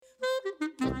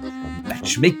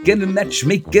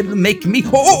matchmaker, make me.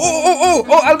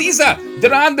 Oh, Aliza,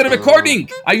 they're on the recording.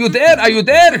 Are you there?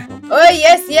 Oh,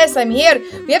 yes, I'm here.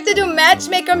 We have to do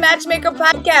Matchmaker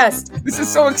podcast. This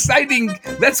is so exciting.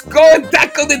 Let's go and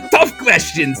tackle the tough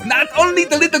questions. Not only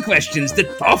the little questions, the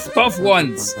tough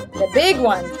ones. The big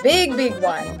ones, big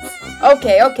ones.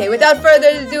 Okay, without further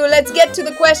ado, let's get to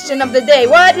the question of the day.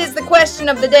 What is the question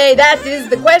of the day? That is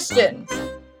the question.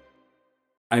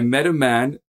 I met a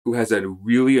man who has a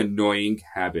really annoying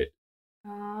habit.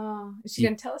 Oh, is she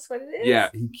going to tell us what it is? Yeah,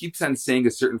 he keeps on saying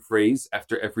a certain phrase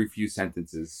after every few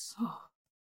sentences.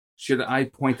 Should I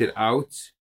point it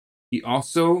out? He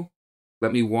also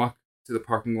let me walk to the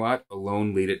parking lot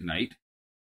alone late at night.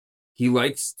 He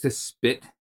likes to spit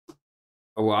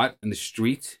a lot in the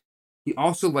street. He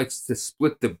also likes to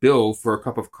split the bill for a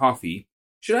cup of coffee.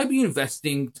 Should I be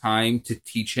investing time to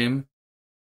teach him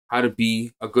how to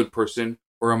be a good person,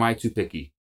 or am I too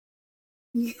picky?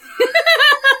 I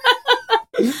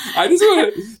just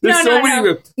want to. There's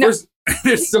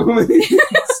so many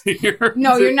things here.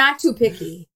 No, you're not too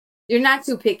picky. You're not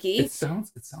too picky. It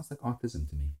sounds like autism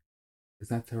to me. Is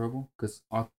that terrible? Because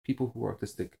people who are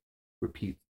autistic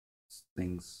repeat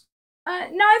things. No,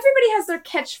 everybody has their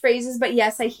catchphrases, but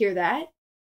yes, I hear that.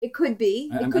 It could be.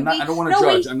 I don't want to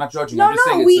judge. I'm not judging. I'm just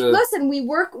saying listen. We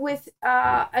work with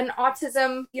an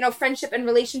autism, friendship and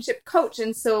relationship coach,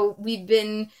 and so we've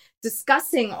been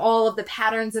discussing all of the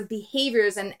patterns of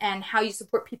behaviors and how you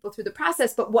support people through the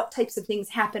process, but what types of things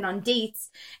happen on dates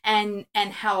and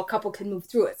how a couple can move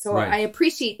through it. So right. I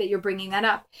appreciate that you're bringing that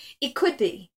up. It could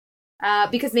be.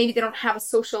 Because maybe they don't have a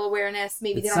social awareness.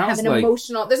 Maybe they don't have an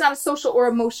emotional... There's not a social or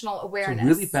emotional awareness. It's a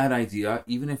really bad idea.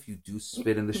 Even if you do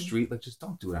spit in the street, just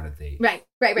don't do it on a date. Right.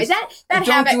 That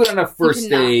don't do it on a first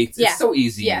date. Yeah. It's so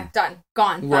easy. Yeah, done.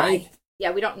 Gone. Right? Bye. Yeah,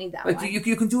 we don't need that one.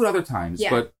 You can do it other times,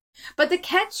 yeah. But the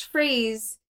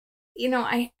catchphrase,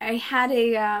 I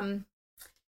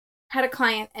had a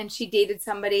client and she dated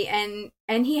somebody and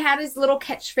he had his little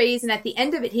catchphrase, and at the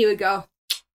end of it he would go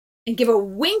and give a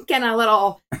wink and a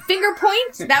little finger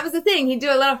point. That was the thing. He'd do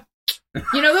a little,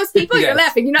 those people? Yes. You're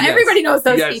laughing. Everybody knows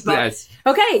those people. Yes.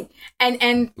 Okay.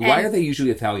 And why are they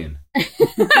usually Italian? No,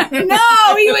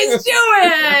 he was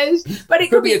Jewish. But it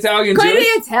could be Italian Jew. Could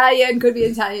be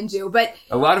Italian Jew. But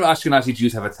a lot of Ashkenazi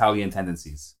Jews have Italian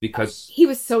tendencies because he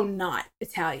was so not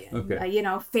Italian. Okay.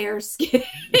 Fair skin.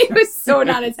 He was so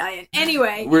not Italian.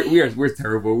 Anyway, we're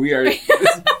terrible. We are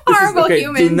horrible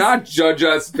humans. Do not judge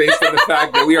us based on the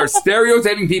fact that we are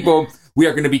stereotyping people. We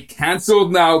are going to be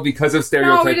canceled now because of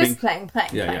stereotyping. No, we're just playing.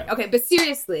 Yeah. Okay, but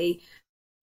seriously,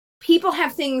 people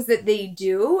have things that they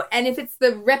do, and if it's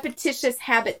the repetitious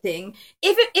habit thing,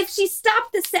 if she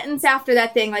stopped the sentence after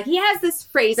that thing, like he has this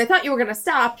phrase, I thought you were going to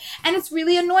stop, and it's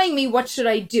really annoying me, what should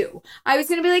I do? I was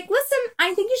going to be like, listen,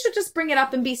 I think you should just bring it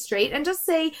up and be straight and just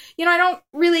say, I don't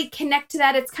really connect to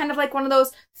that. It's kind of like one of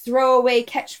those throwaway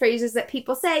catchphrases that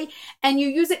people say, and you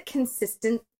use it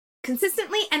consistently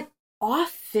and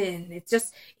often. It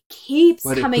just keeps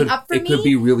coming up for me. It could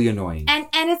be really annoying. And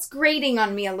it's grating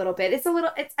on me a little bit.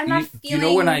 I'm not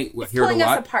feeling... when I hear it a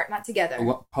lot? Us apart, not together.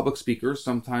 Public speakers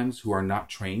sometimes who are not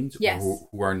trained yes. or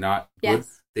who are not good,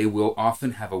 yes. they will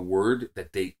often have a word that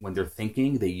when they're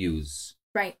thinking, they use.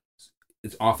 Right.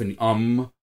 It's often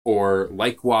or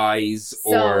likewise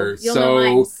or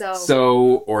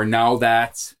so or now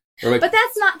that. Or but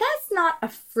that's not a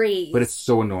phrase. But it's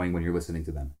so annoying when you're listening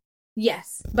to them.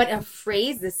 Yes, but a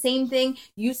phrase, the same thing.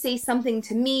 You say something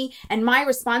to me, and my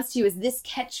response to you is this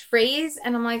catchphrase,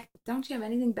 and I'm like, don't you have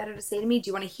anything better to say to me? Do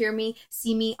you want to hear me,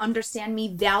 see me, understand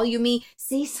me, value me?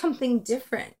 Say something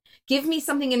different. Give me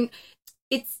something, and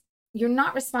you're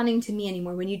not responding to me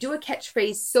anymore. When you do a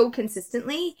catchphrase so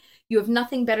consistently, you have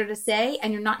nothing better to say,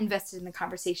 and you're not invested in the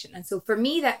conversation. And so for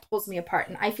me, that pulls me apart,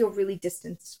 and I feel really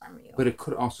distanced from you. But it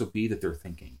could also be that they're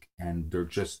thinking, and they're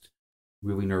just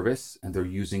really nervous, and they're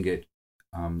using it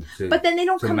but then they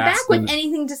don't come back with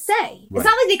anything to say. Right. It's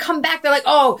not like they come back, they're like,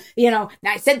 oh, now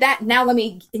I said that, now let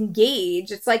me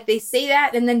engage. It's like they say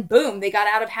that, and then boom, they got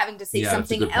out of having to say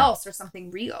something else or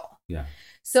something real. Yeah.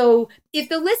 So if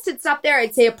the list had stopped there,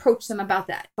 I'd say approach them about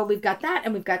that. But we've got that,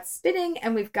 and we've got spitting,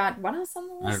 and we've got what else on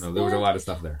the list? I don't know. There was a lot of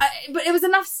stuff there. But it was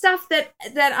enough stuff that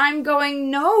I'm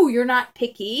going, no, you're not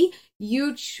picky.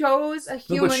 You chose a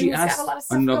human who's got a lot of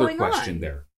stuff going on. Another question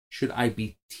there. Should I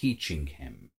be teaching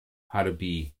him how to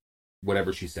be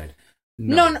whatever she said?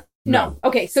 No.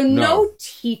 Okay, so no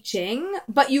teaching,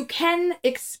 but you can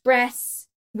express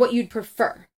what you'd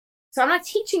prefer. So I'm not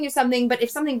teaching you something, but if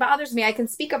something bothers me, I can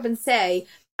speak up and say,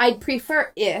 I'd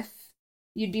prefer if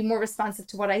you'd be more responsive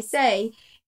to what I say.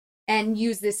 and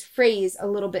use this phrase a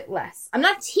little bit less. I'm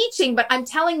not teaching, but I'm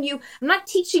not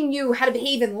teaching you how to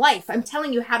behave in life. I'm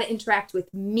telling you how to interact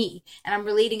with me. And I'm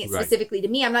relating it specifically to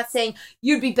me. I'm not saying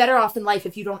you'd be better off in life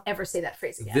if you don't ever say that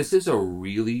phrase again. This is a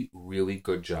really, really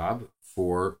good job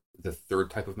for the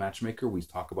third type of matchmaker. We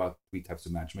talk about 3 types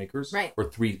of matchmakers. Right. Or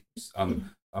 3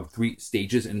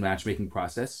 stages in matchmaking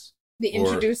process. The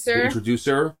introducer,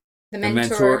 the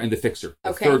mentor, and the fixer.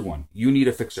 The third one, you need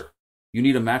a fixer. You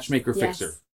need a matchmaker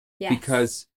fixer. Yes.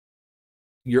 Because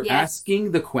you're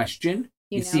asking the question.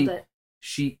 You see, it.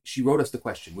 She wrote us the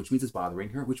question, which means it's bothering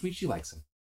her, which means she likes him.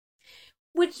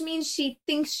 Which means she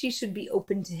thinks she should be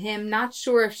open to him. Not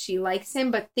sure if she likes him,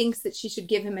 but thinks that she should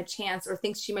give him a chance, or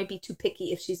thinks she might be too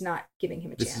picky if she's not giving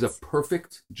him a chance. This is a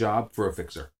perfect job for a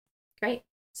fixer. Great.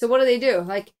 So what do?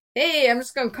 Like, hey, I'm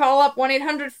just going to call up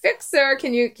 1-800-FIXER.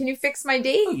 Can you fix my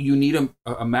date? You need a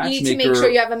matchmaker. You need to make sure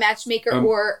you have a matchmaker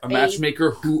or a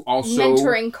matchmaker who also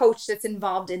mentoring coach that's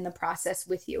involved in the process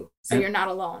with you, so you're not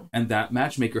alone. And that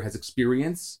matchmaker has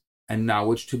experience and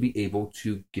knowledge to be able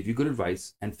to give you good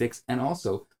advice and fix. And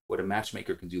also, what a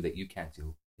matchmaker can do that you can't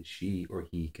do is she or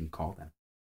he can call them.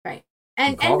 Right,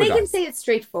 and they can say it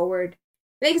straightforward.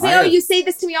 They can say, you say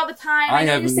this to me all the time. I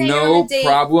have no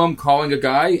problem calling a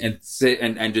guy and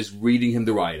just reading him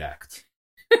the riot act.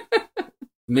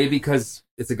 Maybe because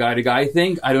it's a guy-to-guy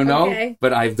thing. I don't know.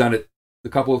 But I've done it a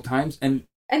couple of times. And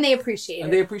they appreciate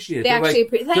it. They appreciate it. They actually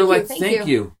appreciate it. Thank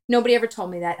you. Nobody ever told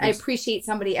me that. I appreciate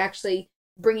somebody actually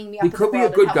bringing me up. He could be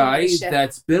a good guy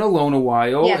that's been alone a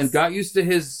while and got used to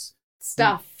his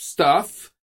stuff.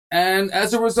 And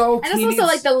as a result, and it's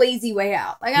also like the lazy way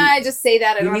out. Like, I just say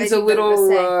that. He needs a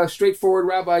little straightforward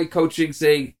rabbi coaching.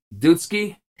 Say,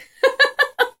 Dudski.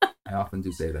 I often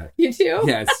do say that. You do?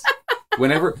 Yes.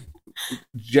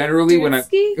 Generally, when I'm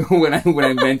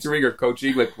mentoring or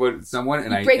coaching, like with someone,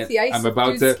 and I'm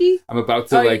about to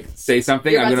say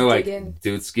something, I'm gonna like,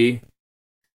 Dudski.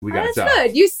 We got to talk. That's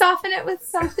good. You soften it with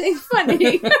something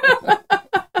funny.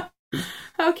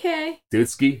 Okay.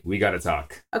 Dudski, we gotta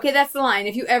talk. Okay, that's the line.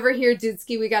 If you ever hear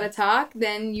Dudski, we gotta talk,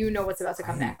 then you know what's about to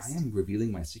come next. I am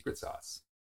revealing my secret sauce.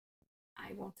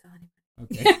 I won't tell anyone.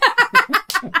 Okay.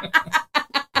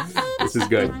 This is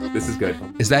good.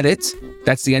 Is that it?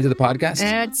 That's the end of the podcast?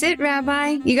 That's it,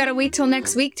 Rabbi. You gotta wait till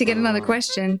next week to get another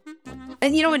question.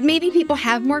 And you know what? Maybe people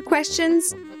have more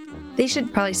questions. They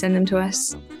should probably send them to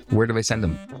us. Where do they send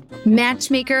them?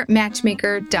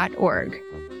 matchmaker.org.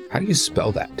 How do you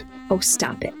spell that? Oh,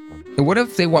 stop it. And what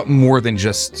if they want more than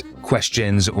just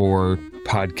questions or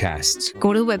podcasts?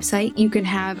 Go to the website. You can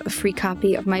have a free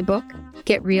copy of my book,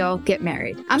 Get Real, Get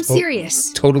Married. I'm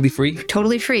serious. Totally free?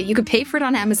 Totally free. You can pay for it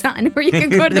on Amazon, or you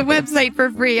can go to the website for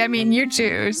free. I mean, you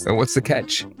choose. And what's the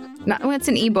catch? It's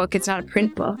an ebook. It's not a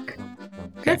print book. Okay.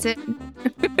 That's it.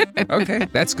 Okay,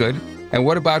 that's good. And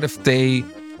what about if they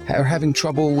are having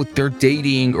trouble with their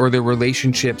dating or their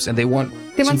relationships and they want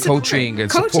some coaching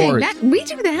and support? We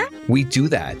do that. We do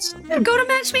that. Go to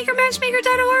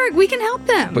matchmaker.org. We can help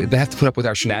them. But they have to put up with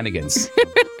our shenanigans.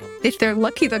 If they're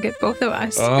lucky, they'll get both of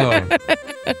us. Oh.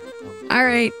 All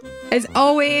right. As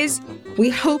always, we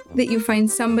hope that you find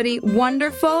somebody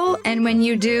wonderful. And when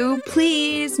you do,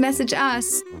 please message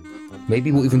us.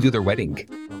 Maybe we'll even do their wedding.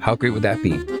 How great would that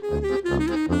be?